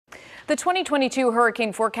The 2022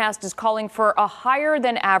 hurricane forecast is calling for a higher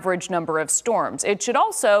than average number of storms. It should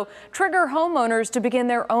also trigger homeowners to begin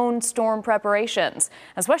their own storm preparations.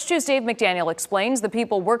 As West 2's Dave McDaniel explains, the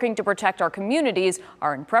people working to protect our communities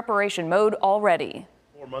are in preparation mode already.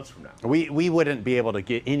 4 months from now. We wouldn't be able to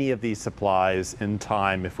get any of these supplies in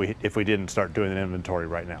time if we didn't start doing an inventory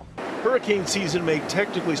right now. Hurricane season may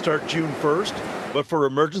technically start June 1st, but for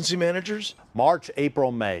emergency managers, March,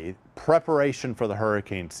 April, May, preparation for the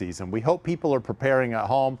hurricane season. We hope people are preparing at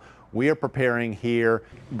home. We are preparing here.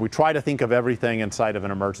 We try to think of everything inside of an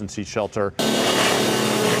emergency shelter.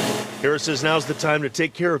 Harris says now's the time to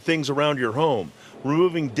take care of things around your home,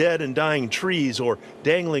 removing dead and dying trees or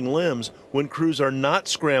dangling limbs when crews are not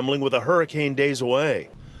scrambling with a hurricane days away.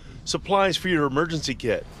 Supplies for your emergency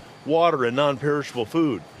kit, water and non-perishable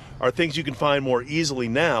food are things you can find more easily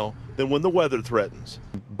now than when the weather threatens.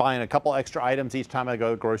 Buying a couple extra items each time I go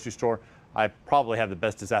to the grocery store, I probably have the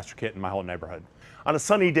best disaster kit in my whole neighborhood. On a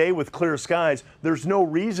sunny day with clear skies, there's no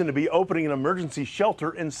reason to be opening an emergency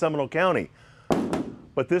shelter in Seminole County.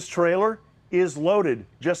 But this trailer is loaded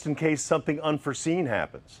just in case something unforeseen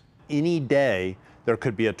happens. Any day there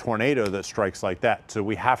could be a tornado that strikes like that, so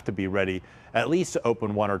we have to be ready at least to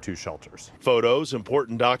open 1 or 2 shelters. Photos,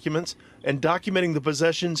 important documents, and documenting the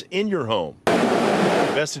possessions in your home.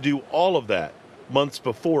 Best to do all of that months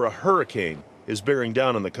before a hurricane is bearing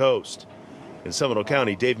down on the coast. In Seminole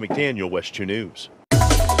County, Dave McDaniel, West 2 News.